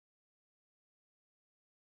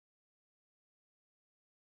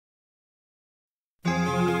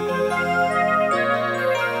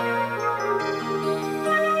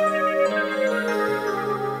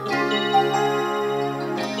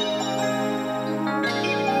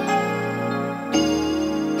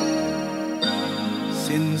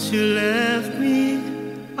you left me,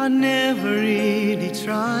 I never really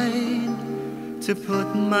tried to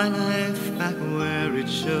put my life back where it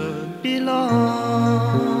should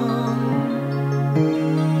belong.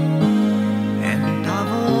 And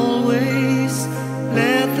I've always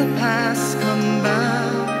let the past come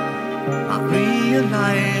back, not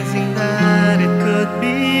realizing that it could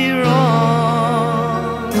be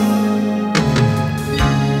wrong.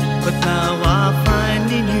 But now I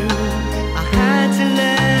finally knew I had to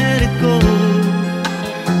let it go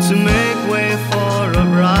to make way for a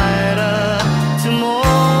brighter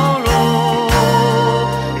tomorrow.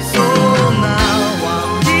 So now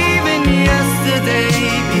I'm leaving yesterday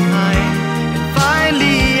behind, and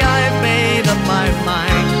finally I've made up my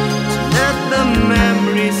mind to let the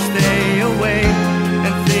memories stay away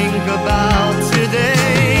and think about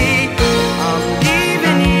today. I'm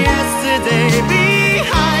leaving yesterday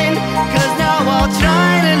behind, 'cause now I'll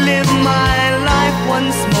try to live my life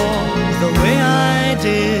once more the way I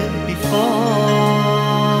did before.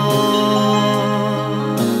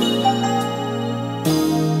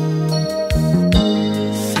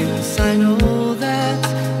 Since I know that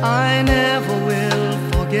I never will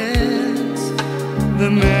forget the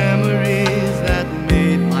memories that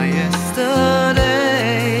made my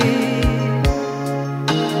yesterday,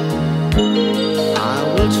 I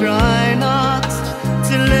will try not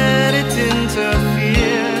to let it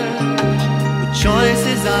interfere with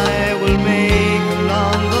choices I will make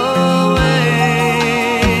along the way.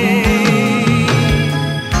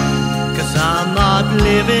 'Cause I'm not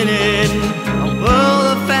living in a world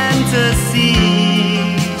of fantasies.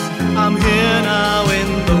 I'm here now in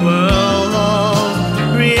the world of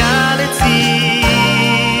reality.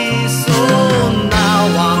 So now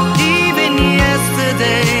I'm leaving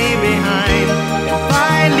yesterday behind, and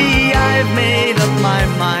finally I've made up my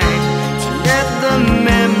mind to let the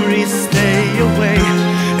memories stay away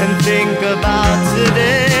and think about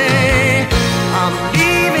today. I'm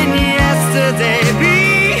leaving yesterday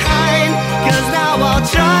behind, 'cause now I'll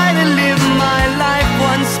try to live my life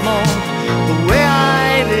once more the way I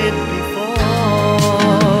did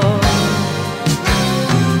before.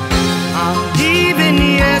 I'm leaving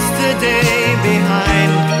yesterday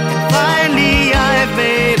behind, and finally I've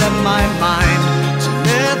made up my mind to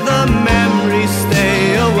let the memories stay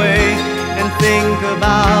away and think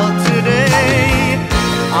about today.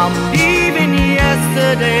 I'm leaving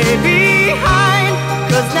yesterday behind,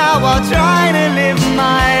 'cause now I'll try to live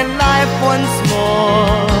my life once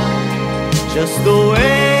more just the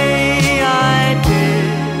way